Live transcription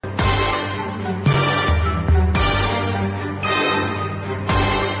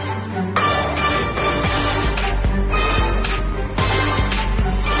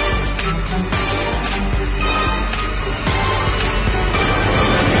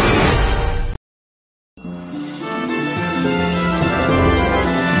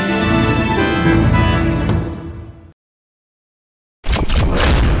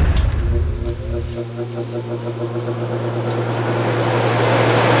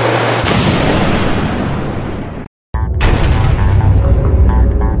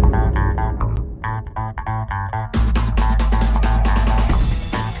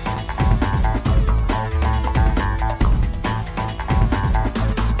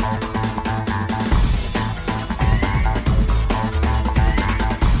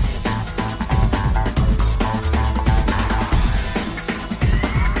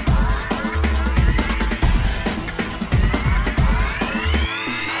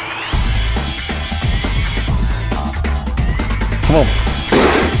Come on.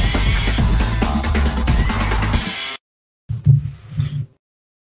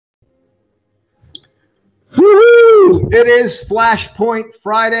 Woo-hoo! It is Flashpoint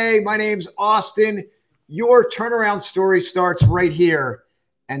Friday. My name's Austin. Your turnaround story starts right here.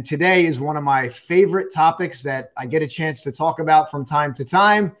 And today is one of my favorite topics that I get a chance to talk about from time to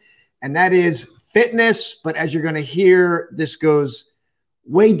time. And that is fitness. But as you're going to hear, this goes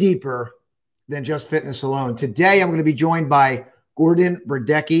way deeper than just fitness alone. Today, I'm going to be joined by Gordon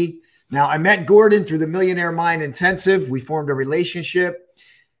Bradecki. Now, I met Gordon through the Millionaire Mind Intensive. We formed a relationship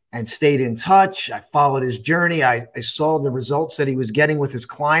and stayed in touch. I followed his journey. I saw the results that he was getting with his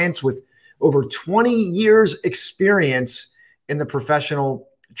clients with over 20 years experience in the professional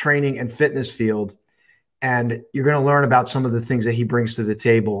training and fitness field. And you're going to learn about some of the things that he brings to the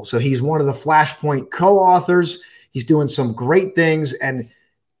table. So he's one of the Flashpoint co-authors. He's doing some great things. And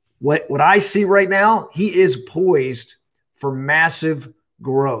what I see right now, he is poised for massive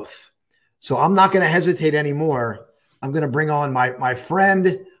growth. So I'm not going to hesitate anymore. I'm going to bring on my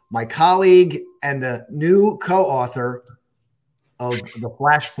friend, my colleague, and the new co-author of the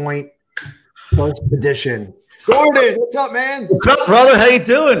Flashpoint First Edition. Gordon, what's up, man? What's up, brother? How you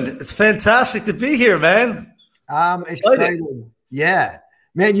doing? It's fantastic to be here, man. I'm excited. Yeah.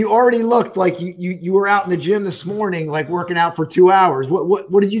 Man, you already looked like you were out in the gym this morning, like working out for 2 hours.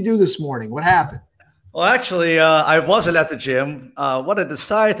 What did you do this morning? What happened? Well, actually, I wasn't at the gym. What I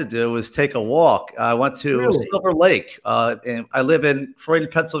decided to do was take a walk. I went to Silver Lake, and I live in Croydon,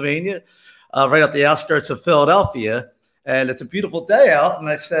 Pennsylvania, right at the outskirts of Philadelphia. And it's a beautiful day out. And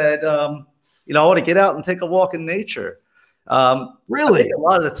I said, I want to get out and take a walk in nature. Really? A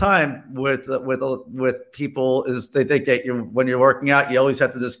lot of the time with people is they think that when you're working out, you always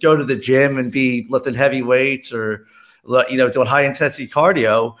have to just go to the gym and be lifting heavy weights or, doing high intensity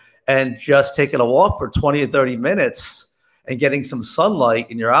cardio. And just taking a walk for 20 or 30 minutes and getting some sunlight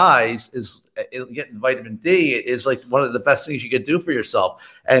in your eyes getting vitamin D is like one of the best things you could do for yourself.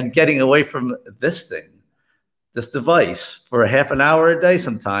 And getting away from this device for a half an hour a day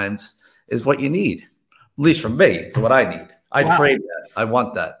sometimes is what you need. At least for me, it's what I need. I trade that. I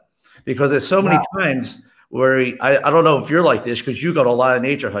want that because there's so many times where I don't know if you're like this because you go to a lot of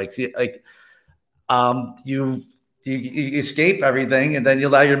nature hikes. You escape everything, and then you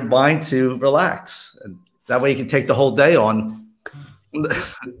allow your mind to relax. And that way you can take the whole day on.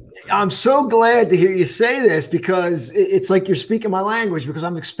 I'm so glad to hear you say this because it's like you're speaking my language because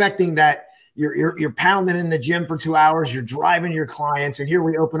I'm expecting that you're pounding in the gym for 2 hours, you're driving your clients, and here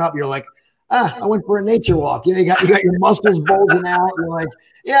we open up, you're like, I went for a nature walk. You got your muscles bulging out. You're like,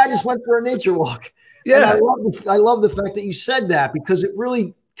 yeah, I just went for a nature walk. Yeah. And I love the fact that you said that because it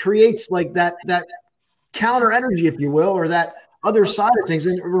really creates like that counter energy, if you will, or that other side of things.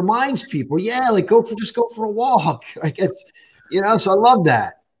 And it reminds people, like just go for a walk. Like it's, so I love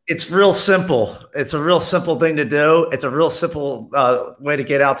that. It's real simple. It's a real simple thing to do. It's a real simple way to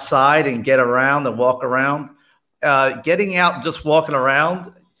get outside and get around and walk around. Getting out and just walking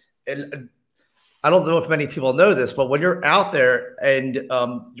around. And I don't know if many people know this, but when you're out there and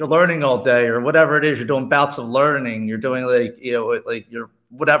you're learning all day or whatever it is, you're doing bouts of learning, you're doing you're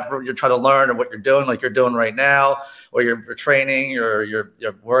whatever you're trying to learn or what you're doing, like you're doing right now, or you're training or you're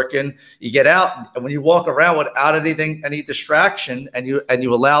working, you get out and when you walk around without any distraction and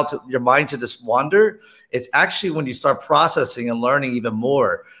you allow your mind to just wander, it's actually when you start processing and learning even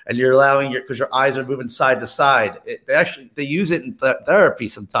more and you're allowing because your eyes are moving side to side. They use it in therapy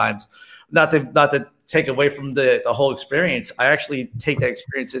sometimes, not to take away from the whole experience. I actually take that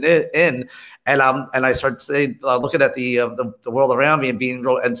experience in and I start saying, looking at the world around me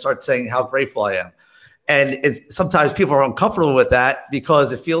and start saying how grateful I am. And it's sometimes people are uncomfortable with that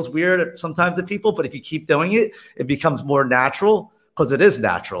because it feels weird sometimes to people, but if you keep doing it, it becomes more natural because it is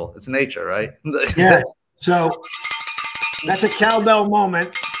natural. It's nature, right? Yeah. So that's a cowbell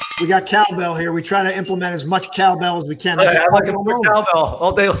moment. We got cowbell here. We try to implement as much cowbell as we can. I like a cowbell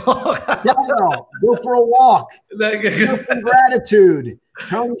all day long. Cowbell. Go for a walk. Go for gratitude.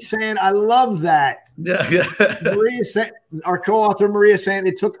 Tony saying, I love that. Yeah. Maria saying, our co-author Maria saying,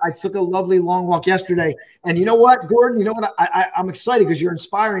 I took a lovely long walk yesterday. And you know what, Gordon? You know what? I'm excited because you're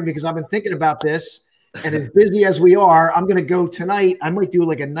inspiring because I've been thinking about this. And as busy as we are, I'm going to go tonight. I might do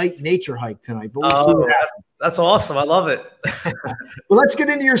like a night nature hike tonight. But we'll see what happens. That's awesome. I love it. Well, let's get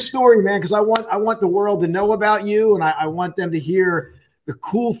into your story, man, because I want the world to know about you, and I want them to hear the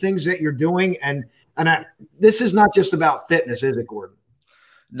cool things that you're doing. And this is not just about fitness, is it, Gordon?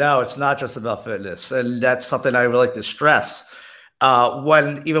 No, it's not just about fitness, and that's something I really like to stress.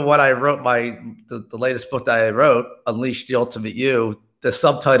 When I wrote the latest book that I wrote, Unleash the Ultimate You, the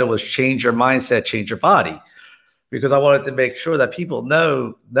subtitle was "Change Your Mindset, Change Your Body." because I wanted to make sure that people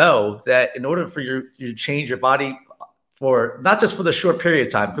know that in order for you to change your body for not just for the short period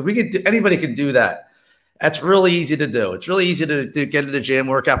of time, because anybody can do that. That's really easy to do. It's really easy to get in the gym,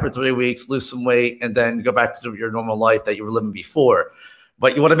 work out for 3 weeks, lose some weight, and then go back to your normal life that you were living before.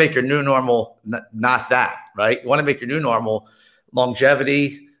 But you want to make your new normal not that, right? You want to make your new normal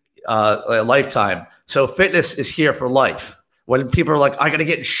longevity, a lifetime. So fitness is here for life. When people are like, I got to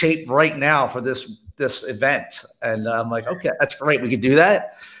get in shape right now for this event. And I'm like, okay, that's great. We can do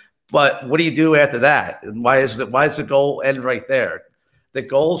that. But what do you do after that? And why is the goal end right there? The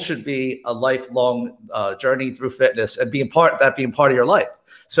goal should be a lifelong journey through fitness and being part of your life.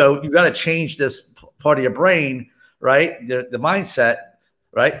 So you got to change this part of your brain, right? The mindset,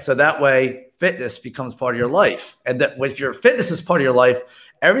 right? So that way fitness becomes part of your life. And that if your fitness is part of your life,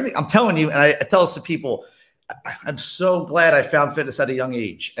 everything I'm telling you, and I tell this to people, I'm so glad I found fitness at a young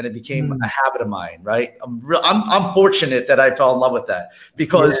age and it became a habit of mine, right? I'm fortunate that I fell in love with that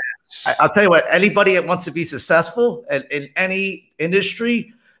because I'll tell you what, anybody that wants to be successful in any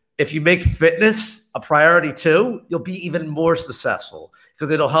industry, if you make fitness a priority too, you'll be even more successful because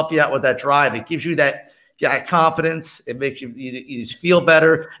it'll help you out with that drive. It gives you that confidence. It makes you feel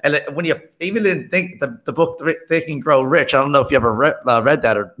better. And when you even in the book Think and Grow Rich, I don't know if you ever read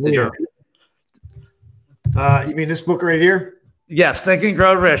that or did you? You mean this book right here? Yes, Think and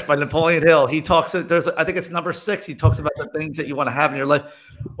Grow Rich by Napoleon Hill. He talks. I think it's number 6. He talks about the things that you want to have in your life,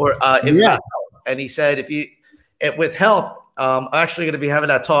 or and he said with health. I'm actually going to be having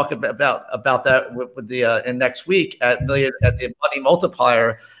that talk about that with the in next week at the Money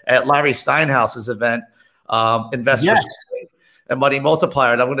Multiplier at Larry Steinhaus's event, Investors and Money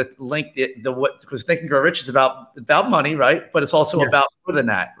Multiplier. And I'm going to link because Think and Grow Rich is about money, right? But it's also about more than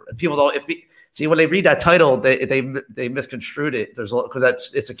that. People don't see when they read that title, they misconstrued it.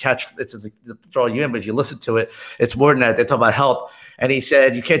 Because it's a catch. It's to throw you in, but if you listen to it, it's more than that. They talk about health, and he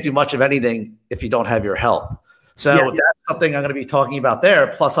said you can't do much of anything if you don't have your health. So that's something I'm going to be talking about there.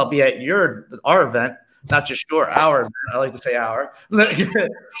 Plus, I'll be at our event, not just our event. I like to say our. You're going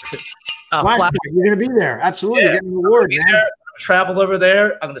to be there, absolutely. You're getting an award, man. There, travel over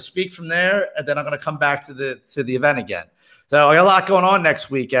there. I'm going to speak from there, and then I'm going to come back to the event again. So I got a lot going on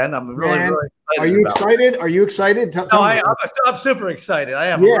next weekend. I'm really excited. Are you excited? Are you excited? I'm super excited. I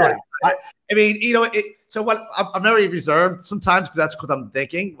am. Yeah. Really I mean, so what? I'm very reserved sometimes because I'm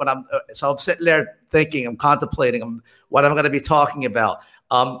thinking I'm sitting there thinking, I'm contemplating what I'm going to be talking about.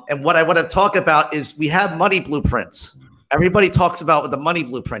 And what I want to talk about is we have money blueprints. Everybody talks about the money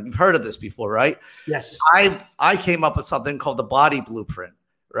blueprint. You've heard of this before, right? Yes. I came up with something called the body blueprint,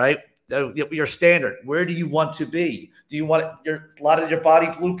 right? Your standard. Where do you want to be? Do you want a lot of your body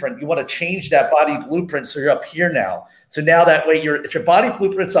blueprint? You want to change that body blueprint so you're up here now. So now that way, if your body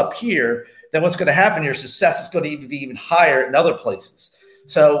blueprint's up here, then what's going to happen? Your success is going to be even higher in other places.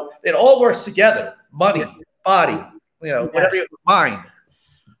 So it all works together: money, body, whatever your mind.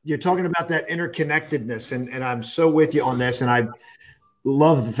 You're talking about that interconnectedness, and I'm so with you on this. And I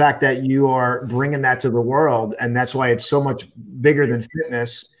love the fact that you are bringing that to the world, and that's why it's so much bigger than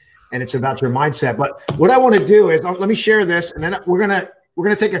fitness. And it's about your mindset. But what I want to do is let me share this, and then we're gonna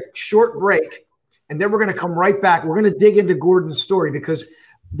take a short break, and then we're gonna come right back. We're gonna dig into Gordon's story because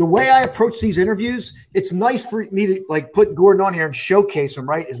the way I approach these interviews, it's nice for me to put Gordon on here and showcase him.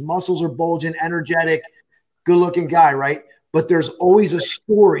 Right, his muscles are bulging, energetic, good-looking guy. Right, but there's always a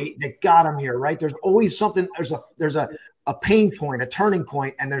story that got him here. Right, there's always something. There's a pain point, a turning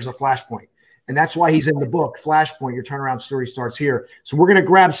point, and there's a flashpoint. And that's why he's in the book, Flashpoint, Your Turnaround Story Starts Here. So we're going to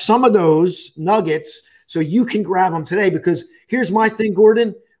grab some of those nuggets so you can grab them today, because here's my thing,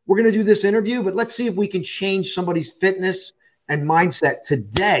 Gordon. We're going to do this interview, but let's see if we can change somebody's fitness and mindset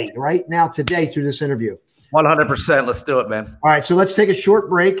today, right now, today through this interview. 100%. Let's do it, man. All right. So let's take a short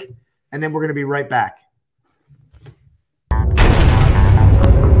break, and then we're going to be right back.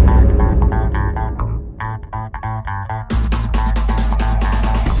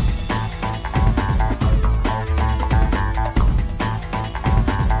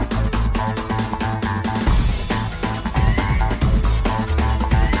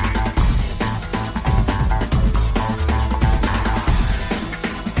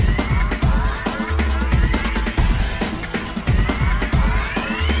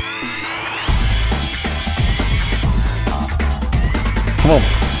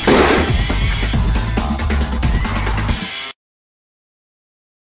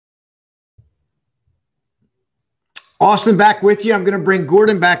 Austin, back with you. I'm going to bring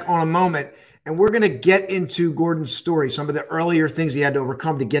Gordon back on a moment, and we're going to get into Gordon's story, some of the earlier things he had to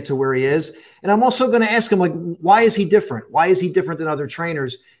overcome to get to where he is. And I'm also going to ask him, why is he different? Why is he different than other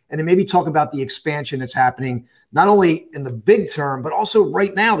trainers? and then maybe talk about the expansion that's happening, not only in the big term, but also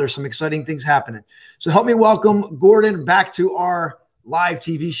right now. There's some exciting things happening. So help me welcome Gordon back to our live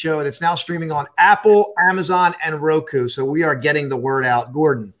TV show that's now streaming on Apple, Amazon, and Roku. So we are getting the word out.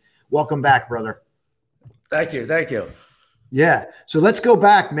 Gordon, welcome back, brother. Thank you. Thank you. Yeah. So let's go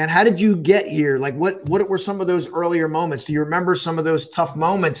back, man. How did you get here? Like what were some of those earlier moments? Do you remember some of those tough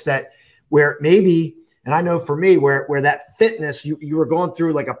moments where maybe, and I know for me, where that fitness, you were going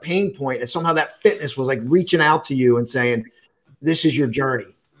through like a pain point and somehow that fitness was like reaching out to you and saying, this is your journey.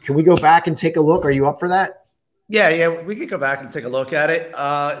 Can we go back and take a look? Are you up for that? Yeah, we could go back and take a look at it.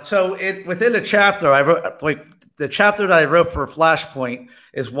 So within the chapter, I wrote like the chapter that I wrote for Flashpoint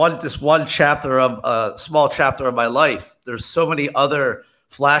is just one chapter of a small chapter of my life. There's so many other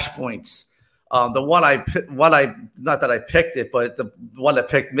flashpoints. The one I not that I picked it, but the one that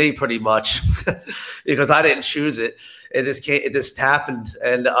picked me pretty much because I didn't choose it. It just happened,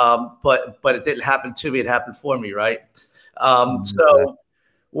 and but it didn't happen to me. It happened for me, right? So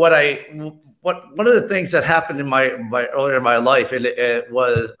one of the things that happened in my earlier in my life, and it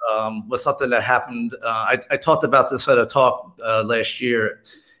was something that happened. I talked about this at a talk last year,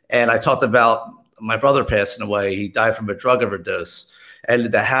 and I talked about my brother passing away. He died from a drug overdose,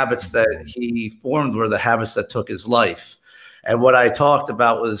 and the habits that he formed were the habits that took his life. And what I talked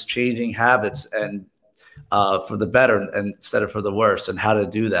about was changing habits and for the better and instead of for the worse, and how to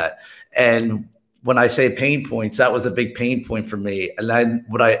do that. And when I say pain points, that was a big pain point for me. And then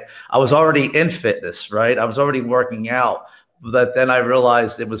I was already in fitness, right? I was already working out, but then I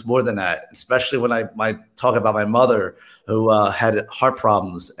realized it was more than that, especially when I talk about my mother who had heart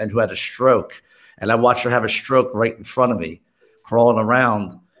problems and who had a stroke. And I watched her have a stroke right in front of me, crawling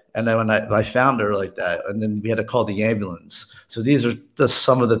around. And then when I found her like that, and then we had to call the ambulance. So these are just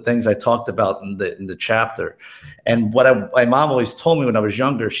some of the things I talked about in the chapter. And what my mom always told me when I was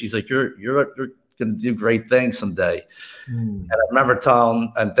younger, she's like, you're going to do great things someday. And I remember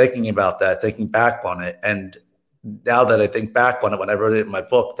telling and thinking about that, thinking back on it. And now that I think back on it, when I wrote it in my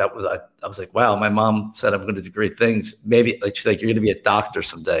book, I was like, wow, my mom said I'm going to do great things. Maybe like she's like, you're going to be a doctor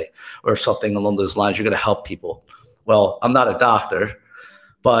someday or something along those lines. You're going to help people. Well, I'm not a doctor,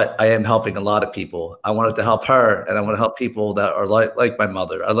 but I am helping a lot of people. I wanted to help her, and I want to help people that are like my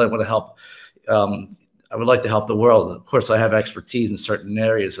mother. I want to help. I would like to help the world. Of course, I have expertise in certain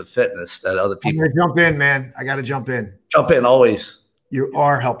areas of fitness that other people. I'm gonna jump in, man. I got to jump in. Jump in always. You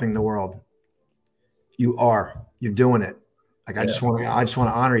are helping the world. You are. You're doing it. Like I just want to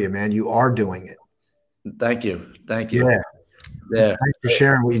honor you, man. You are doing it. Thank you. Yeah. Thanks for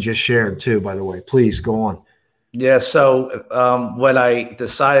sharing what you just shared too. By the way, please go on. Yeah. So when I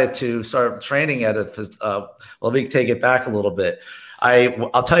decided to start training at it, let me take it back a little bit.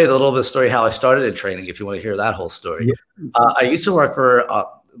 I'll tell you a little bit of story how I started in training if you want to hear that whole story. Yeah. I used to work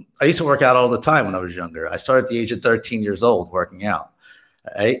out all the time when I was younger. I started at the age of 13 years old working out.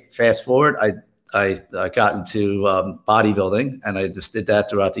 Right? Fast forward, I got into bodybuilding, and I just did that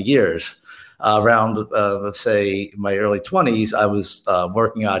throughout the years. Around let's say my early 20s, I was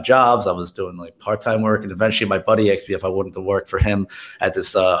working odd jobs. I was doing like part-time work, and eventually my buddy asked me if I wanted to work for him at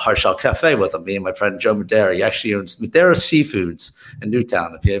this hard shell cafe with him. Me and my friend Joe Madera. He actually owns Madera Seafoods in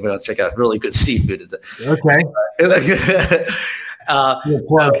Newtown. If you ever want to check out really good seafood, okay. I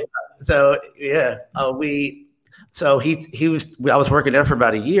was working there for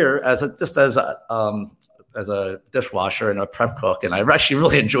about a year as a dishwasher and a prep cook. And I actually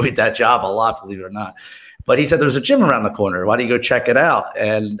really enjoyed that job a lot, believe it or not. But he said, there's a gym around the corner. Why don't you go check it out?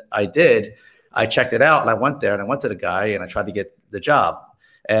 And I did. I checked it out, and I went there, and I went to the guy, and I tried to get the job.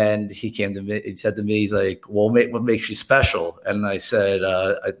 And he came to me, he said to me, he's like, well, what makes you special? And I said,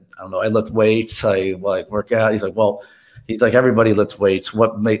 I don't know, I lift weights, I like work out. He's like, everybody lifts weights.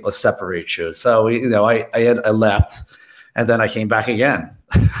 What separate you? So, I left, and then I came back again.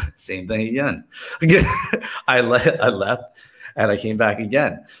 Same thing again. I left, and I came back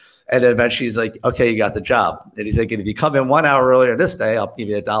again. And then eventually he's like, okay, you got the job. And he's like, if you come in 1 hour earlier this day, I'll give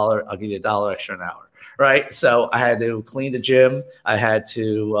you $1. I'll give you $1 extra an hour. Right. So I had to clean the gym. I had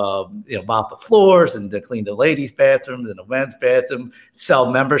to, mop the floors and to clean the ladies' bathrooms and the men's bathroom,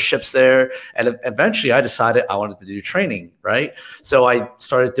 sell memberships there. And eventually I decided I wanted to do training. Right. So I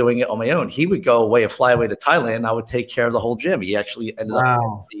started doing it on my own. He would go away and fly away to Thailand. And I would take care of the whole gym. He actually ended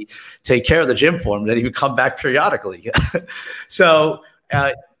up take care of the gym for him. Then he would come back periodically. So,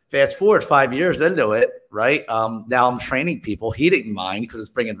 fast forward 5 years into it, right? Now I'm training people. He didn't mind because it's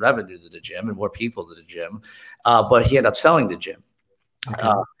bringing revenue to the gym and more people to the gym. But he ended up selling the gym.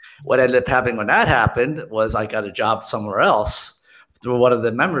 Okay. What ended up happening when that happened was I got a job somewhere else through one of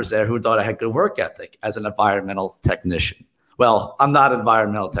the members there who thought I had good work ethic as an environmental technician, Well, I'm not an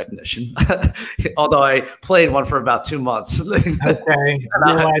environmental technician, although I played one for about 2 months. Okay.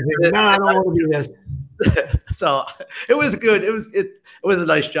 No, I don't want to do this. So it was good. It was a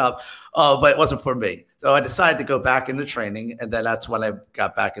nice job, but it wasn't for me. So I decided to go back into training, and then that's when I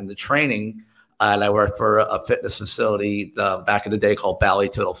got back into training. And I worked for a fitness facility back in the day called Bally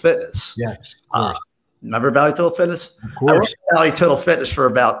Total Fitness. Yes. Remember Bally Total Fitness? Of course. I worked at Bally Total Fitness for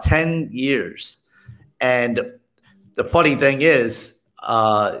about 10 years. And the funny thing is,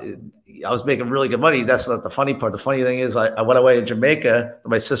 I was making really good money. That's not the funny part. The funny thing is I went away to Jamaica for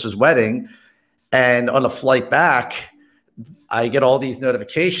my sister's wedding. And on the flight back, I get all these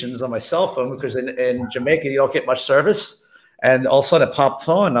notifications on my cell phone because in Jamaica, you don't get much service. And all of a sudden it pops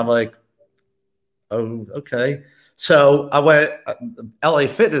on. I'm like, oh, okay. So I went, LA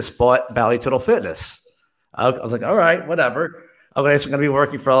Fitness bought Bally Total Fitness. I was like, all right, whatever. I'm going to be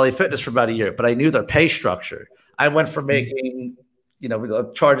working for LA Fitness for about a year, but I knew their pay structure. I went from making,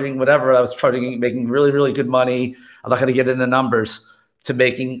 charging whatever I was charging, making really, really good money. I'm not going to get into numbers, to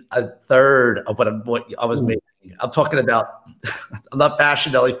making a third of what I was making. I'm talking about, I'm not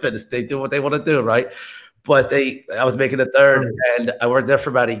bashing LA Fitness. They do what they want to do, right? But I was making a third, and I worked there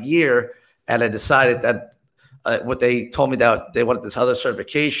for about a year, and I decided that what they told me that they wanted this other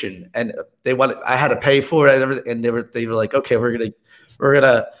certification, and I had to pay for it, and they were like, okay, we're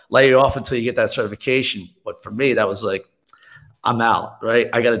gonna lay you off until you get that certification. But for me, that was like, I'm out, right?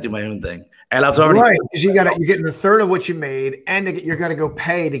 I got to do my own thing. And I was already right, because you're getting a third of what you made, and you're going to go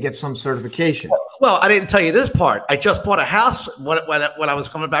pay to get some certification. Well, I didn't tell you this part. I just bought a house when I was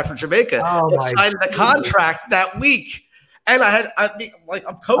coming back from Jamaica. I signed the contract that week, and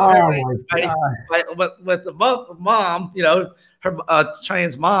I'm co-parenting with the mom, her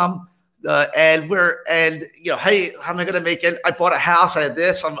Cheyenne's mom, and hey, how am I going to make it? I bought a house. I had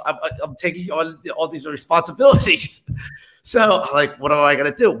this. I'm taking on all these responsibilities. So I'm like, what am I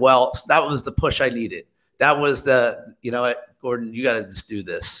going to do? Well, that was the push I needed. That was Gordon, you got to just do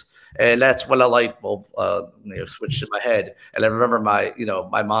this. And that's when a light bulb switched in my head. And I remember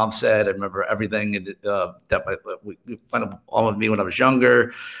my mom said, I remember everything that went on with me when I was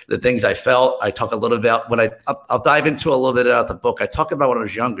younger, the things I felt. I talk a little about I'll dive into a little bit about the book. I talk about when I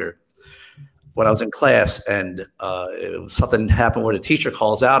was younger, when I was in class, and something happened where the teacher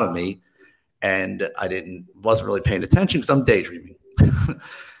calls out on me. And I wasn't really paying attention because I'm daydreaming.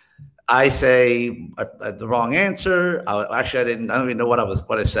 I say the wrong answer. I don't even know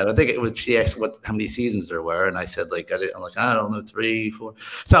what I said. I think it was, she asked how many seasons there were. And I said, I'm like, I don't know, 3, 4.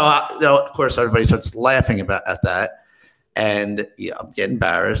 So, of course, everybody starts laughing at that. And I'm getting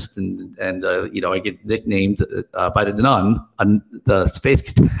embarrassed. And I get nicknamed by the nun, the space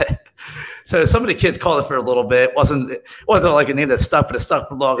cadet. So some of the kids called it for a little bit. It wasn't like a name that stuck, but it stuck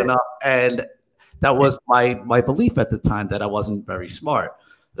for long enough. And that was my belief at the time, that I wasn't very smart.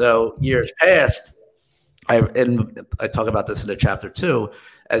 So years passed, I talk about this in the chapter 2.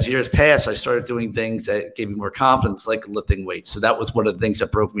 As years passed, I started doing things that gave me more confidence, like lifting weights. So that was one of the things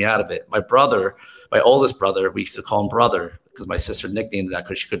that broke me out of it. My oldest brother, we used to call him Brother because my sister nicknamed that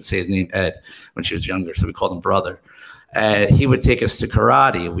because she couldn't say his name, Ed, when she was younger. So we called him Brother. And he would take us to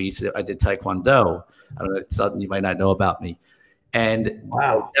karate. I did Taekwondo. I don't know, it's something you might not know about me. And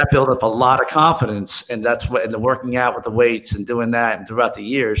that built up a lot of confidence. And that's and the working out with the weights and doing that and throughout the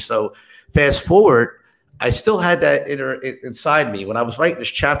years. So fast forward, I still had that inside me. When I was writing this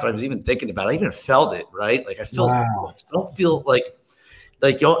chapter, I was even thinking about it. I even felt it, right? Like I don't feel like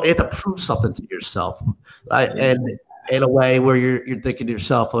you have to prove something to yourself. And in a way where you're thinking to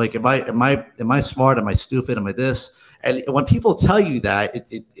yourself, like, am I smart? Am I stupid? Am I this? And when people tell you that,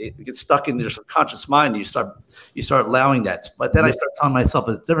 it gets stuck in your subconscious mind. You start allowing that. But then I start telling myself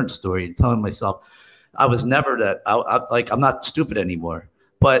a different story and telling myself I was never that. I'm not stupid anymore.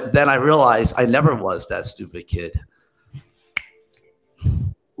 But then I realized I never was that stupid kid.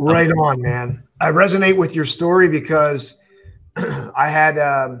 Right on, man. I resonate with your story because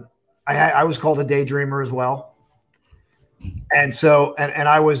I was called a daydreamer as well, and so and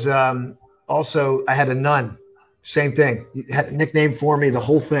I was also I had a nun. Same thing. You had a nickname for me, the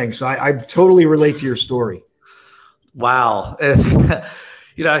whole thing. So I totally relate to your story. Wow. It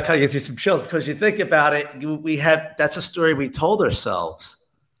kind of gives you some chills because you think about it. That's a story we told ourselves.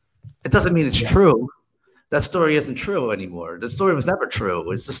 It doesn't mean it's true. That story isn't true anymore. The story was never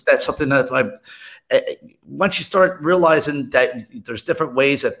true. It's just that's something that's once you start realizing that there's different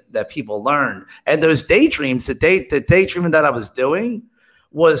ways that people learn, and those daydreams, the daydreaming that I was doing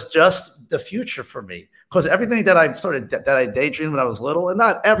was just the future for me. Because everything that I daydreamed when I was little, and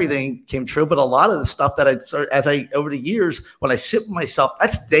not everything came true, but a lot of the stuff that I started over the years, when I sit with myself,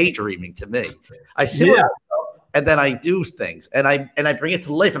 that's daydreaming to me. I sit with myself and then I do things, and I bring it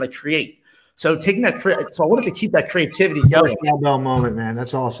to life, and I create. So taking that, so I wanted to keep that creativity going. Bell moment, man.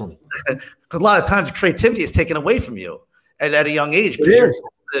 That's awesome. Because a lot of times creativity is taken away from you at a young age. It is.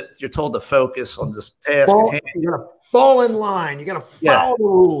 You're told to focus on this task. You gotta fall in line. You gotta follow the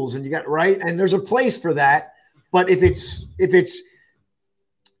rules, and you got right. And there's a place for that. But if it's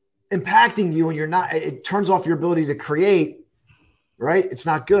impacting you and you're not, it turns off your ability to create. Right? It's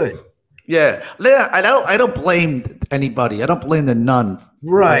not good. Yeah. I don't blame anybody. I don't blame the nun.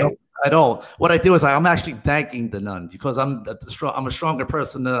 Right. I don't. What I do is I'm actually thanking the nun, because I'm a stronger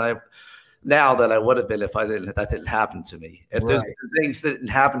person than I would have been if that didn't happen to me. If those things didn't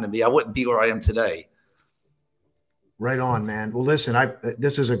happen to me, I wouldn't be where I am today. Right on, man. Well, listen,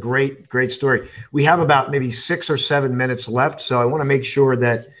 this is a great story. We have about maybe 6 or 7 minutes left, so I want to make sure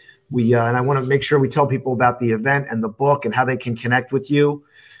that we tell people about the event and the book and how they can connect with you,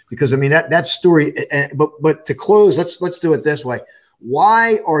 because I mean that story. But to close, let's do it this way.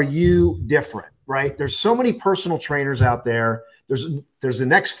 Why are you different? Right? There's so many personal trainers out there. There's the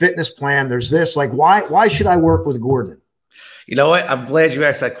Next Fitness Plan. There's this. Like, why should I work with Gordon? You know what? I'm glad you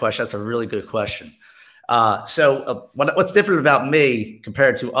asked that question. That's a really good question. What's different about me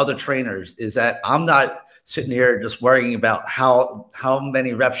compared to other trainers is that I'm not sitting here just worrying about how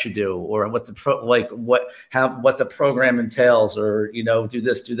many reps you do, or what the program entails, or do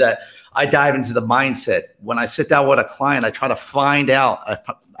this, do that. I dive into the mindset. When I sit down with a client, I try to find out.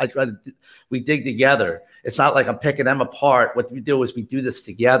 We dig together. It's not like I'm picking them apart. What we do is we do this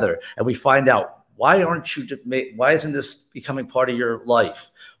together, and we find out, why isn't this becoming part of your life?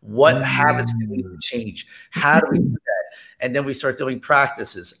 What habits can we change? How do we do that? And then we start doing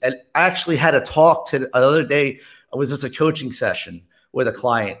practices. And I actually had a talk the other day. It was just a coaching session with a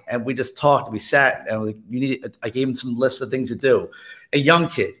client, and we just talked. We sat, and I was like, I gave him some lists of things to do. A young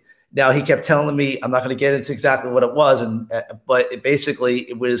kid. Now he kept telling me, I'm not going to get into exactly what it was, but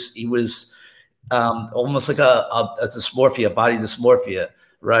he was almost like a dysmorphia, body dysmorphia,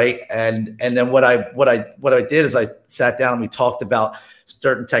 right? And then what I did is I sat down and we talked about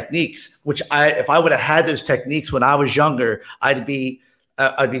certain techniques, which if I would have had those techniques when I was younger, I'd be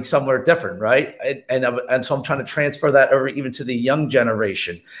somewhere different, right? And so I'm trying to transfer that over even to the young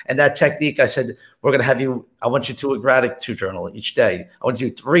generation. And that technique, I said, I want you to do a gratitude journal each day. I want you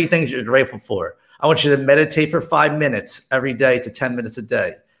to do 3 things you're grateful for. I want you to meditate for 5 minutes every day to 10 minutes a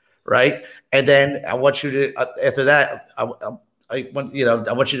day, right? And then I want you to, after that, I want you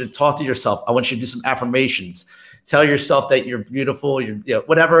to talk to yourself. I want you to do some affirmations. Tell yourself that you're beautiful.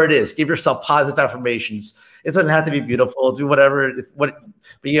 Whatever it is, give yourself positive affirmations. It doesn't have to be beautiful. Do whatever, but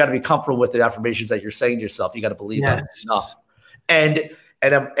you got to be comfortable with the affirmations that you're saying to yourself. You got to believe that enough. And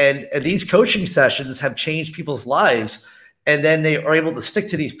these coaching sessions have changed people's lives, and then they are able to stick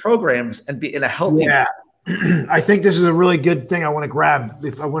to these programs and be in a healthy. Yeah, I think this is a really good thing. I want to grab.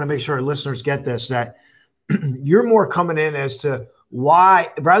 If I want to make sure our listeners get this, that you're more coming in as to why,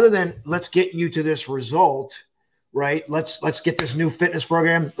 rather than let's get you to this result, right? Let's get this new fitness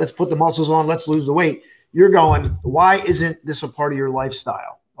program. Let's put the muscles on. Let's lose the weight. You're going, why isn't this a part of your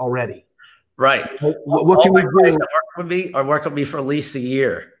lifestyle already? Right. What can we do? Work with me for at least a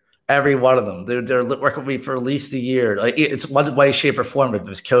year. Every one of them. They're working with me for at least a year. Like, it's one way, shape, or form. If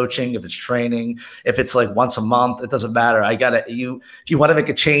it's coaching, if it's training, if it's like once a month, it doesn't matter. If you want to make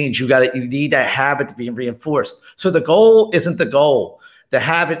a change, you need that habit to be reinforced. So the goal isn't the goal. The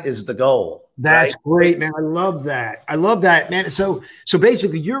habit is the goal. That's great, man. I love that, man. So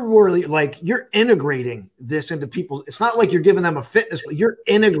basically you're really like, you're integrating this into people. It's not like you're giving them a fitness, but you're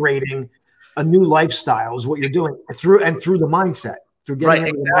integrating a new lifestyle is what you're doing through the mindset. Right,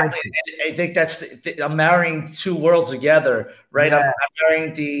 exactly. I think I'm marrying 2 worlds together, right? Yeah. I'm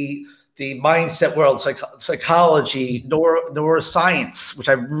marrying the mindset world, psychology, neuroscience, which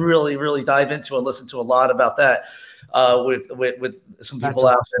I really, really dive into and listen to a lot about that with some people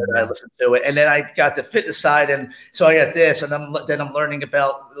out there that I listen to it. And then I've got the fitness side, and so I got this, and then I'm learning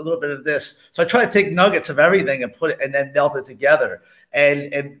about a little bit of this. So I try to take nuggets of everything and put it, and then melt it together.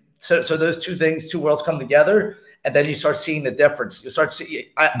 And so those 2 things, 2 worlds come together. And then you start seeing the difference. You start seeing.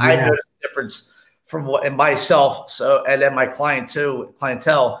 I noticed the difference from in myself. So, and then my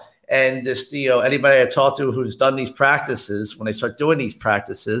clientele, and just anybody I talk to who's done these practices, when they start doing these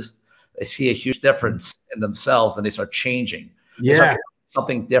practices, they see a huge difference in themselves, and they start changing. Yeah,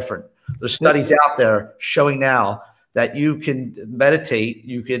 something different. There's studies out there showing now that you can meditate,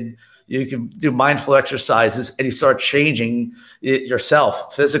 you can do mindful exercises, and you start changing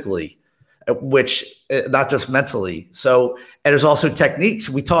yourself physically, which not just mentally. So, and there's also techniques.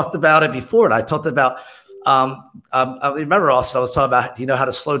 We talked about it before, and I talked about I remember also I was talking about, do you know how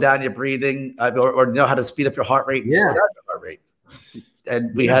to slow down your breathing or know how to speed up your heart rate? And slow down your heart rate.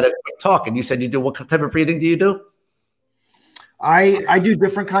 And we had a quick talk, and you said you do, what type of breathing do you do? I do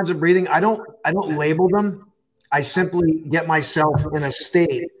different kinds of breathing. I don't label them. I simply get myself in a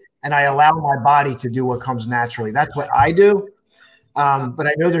state and I allow my body to do what comes naturally. That's what I do. But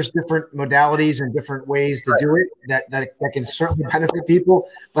I know there's different modalities and different ways to do it that can certainly benefit people.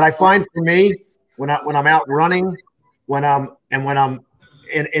 But I find for me, when I'm out running, when I'm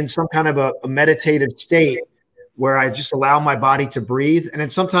in some kind of a meditative state where I just allow my body to breathe, and then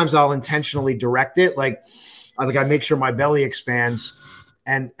sometimes I'll intentionally direct it, like I make sure my belly expands,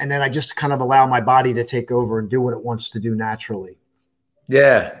 and then I just kind of allow my body to take over and do what it wants to do naturally.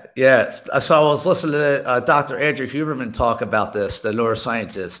 Yeah. So I was listening to Dr. Andrew Huberman talk about this, the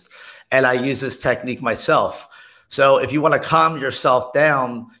neuroscientist, and I use this technique myself. So if you want to calm yourself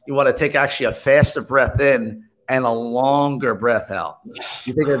down, you want to take actually a faster breath in and a longer breath out.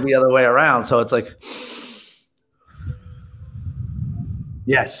 You think it'd be the other way around. So it's like,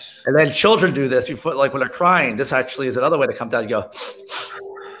 yes. And then children do this. Like when they're crying, this actually is another way to come down. You go,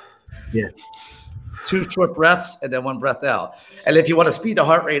 yeah. 2 short breaths and then 1 breath out. And if you want to speed the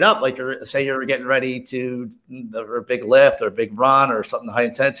heart rate up, like say you're getting ready to a big lift or a big run or something high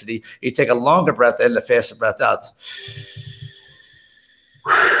intensity, you take a longer breath in, a faster breath out.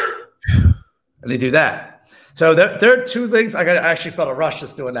 And they do that. So there are 2 things. I actually felt a rush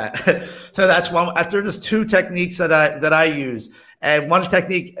just doing that. So that's one. There's 2 techniques that I use. And one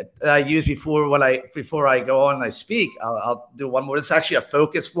technique that I use before I go on and I speak, I'll do one more. It's actually a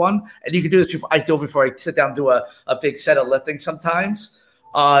focused one, and you can do this before I sit down and do a big set of lifting sometimes,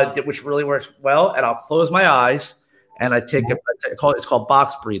 which really works well. And I'll close my eyes and I take it's called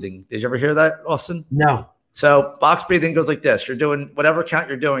box breathing. Did you ever hear that, Austin? No. So box breathing goes like this: you're doing whatever count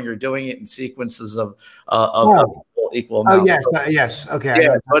you're doing it in sequences of equal amount. Oh yes. Okay.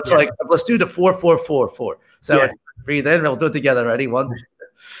 Yeah. So it's like, let's do the 4-4-4-4. So it's breathe in. We'll do it together. Ready? 1.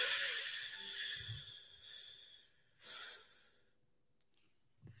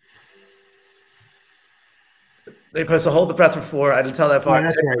 They're supposed to hold the breath for 4. I didn't tell that part. Oh,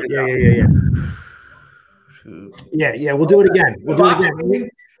 that's right. Yeah. We'll do it again.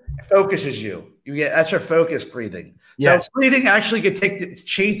 It focuses you. That's your focus breathing. Yes. So breathing actually could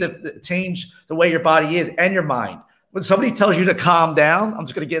change the way your body is and your mind. When somebody tells you to calm down, I'm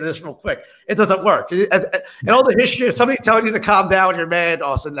just going to get this real quick. It doesn't work. In all the history of somebody telling you to calm down when you're mad,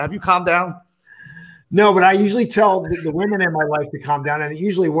 Austin, have you calmed down? No, but I usually tell the women in my life to calm down, and it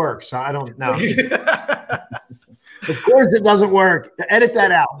usually works. So I don't know. Of course it doesn't work. Edit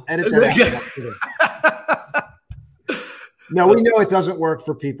that out. No, we know it doesn't work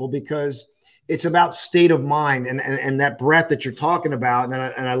for people because it's about state of mind and that breath that you're talking about.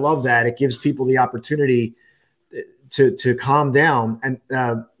 And I love that. It gives people the opportunity to calm down, and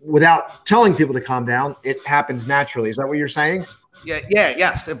without telling people to calm down, it happens naturally. Is that what you're saying?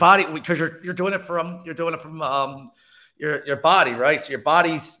 Yes. The body, because you're doing it from your body, right? So your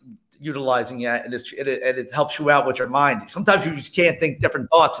body's utilizing it, and it helps you out with your mind. Sometimes you just can't think different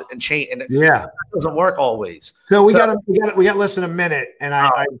thoughts and change, and it doesn't work always. So we got less than a minute, and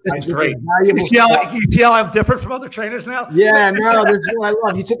this is great. You see how I'm different from other trainers now? Yeah, no, this is what I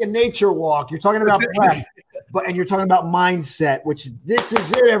love. You took a nature walk. You're talking about breath. And you're talking about mindset, which this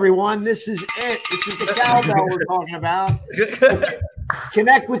is it, everyone. This is it. This is the cowbell we're talking about.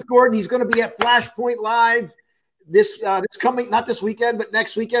 Connect with Gordon. He's going to be at Flashpoint Live this coming, not this weekend, but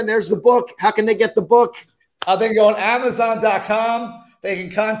next weekend. There's the book. How can they get the book? They can go on Amazon.com. They can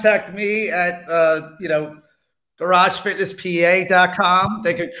contact me at GarageFitnessPA.com.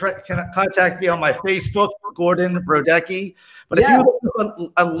 They can contact me on my Facebook, Gordon Brodecki. But if you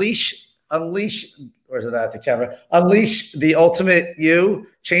unleash. Where's it at the camera? Unleash the ultimate you.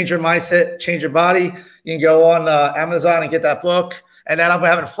 Change your mindset. Change your body. You can go on Amazon and get that book. And then I'm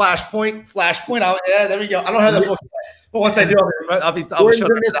having Flashpoint. There we go. I don't have the book yet, but once I do, I'll be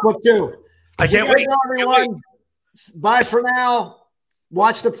showing this book too. I can't wait. Everyone, bye for now.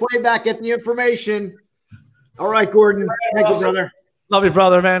 Watch the playback. Get the information. All right, Gordon. Thank you, brother. Love you,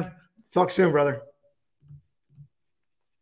 brother, man. Talk soon, brother.